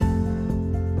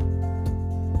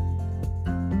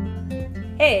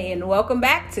Hey, and welcome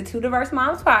back to Two Diverse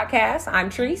Moms Podcast. I'm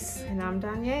Treese. And I'm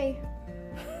Danye.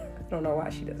 I don't know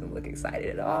why she doesn't look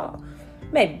excited at all.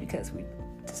 Maybe because we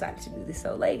decided to do this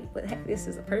so late, but hey, this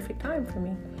is a perfect time for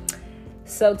me.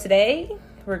 So today,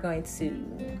 we're going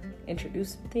to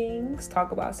introduce some things,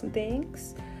 talk about some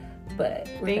things, but...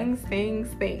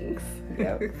 Things.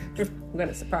 Yep. I'm going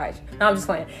to surprise you. No, I'm just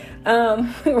playing.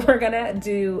 We're going to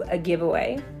do a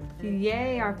giveaway.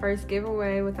 Yay, our first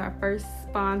giveaway with our first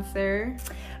sponsor.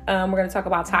 We're going to talk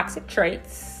about toxic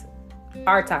traits.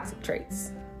 Our toxic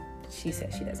traits. She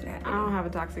says she doesn't have it. I don't have a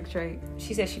toxic trait.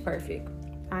 She says she's perfect.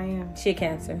 I am. She a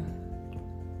Cancer.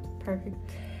 Perfect.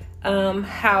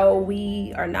 How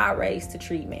we are not raised to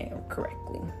treat men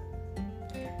correctly.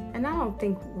 And I don't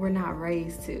think we're not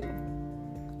raised to.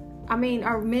 I mean,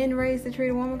 are men raised to treat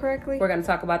a woman correctly? We're going to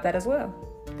talk about that as well.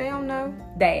 They don't know.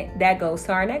 That goes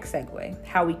to our next segue.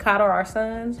 How we coddle our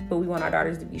sons, but we want our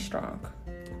daughters to be strong.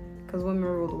 Because women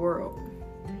rule the world.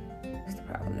 That's the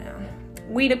problem now.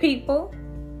 We the people.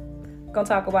 Gonna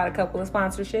talk about a couple of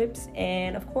sponsorships.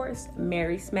 And, of course,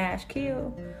 Marry, Smash,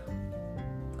 Kill.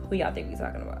 Who y'all think we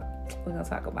talking about? We're gonna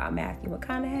talk about Matthew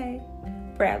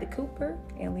McConaughey, Bradley Cooper,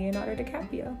 and Leonardo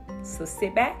DiCaprio. So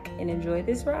sit back and enjoy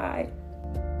this ride.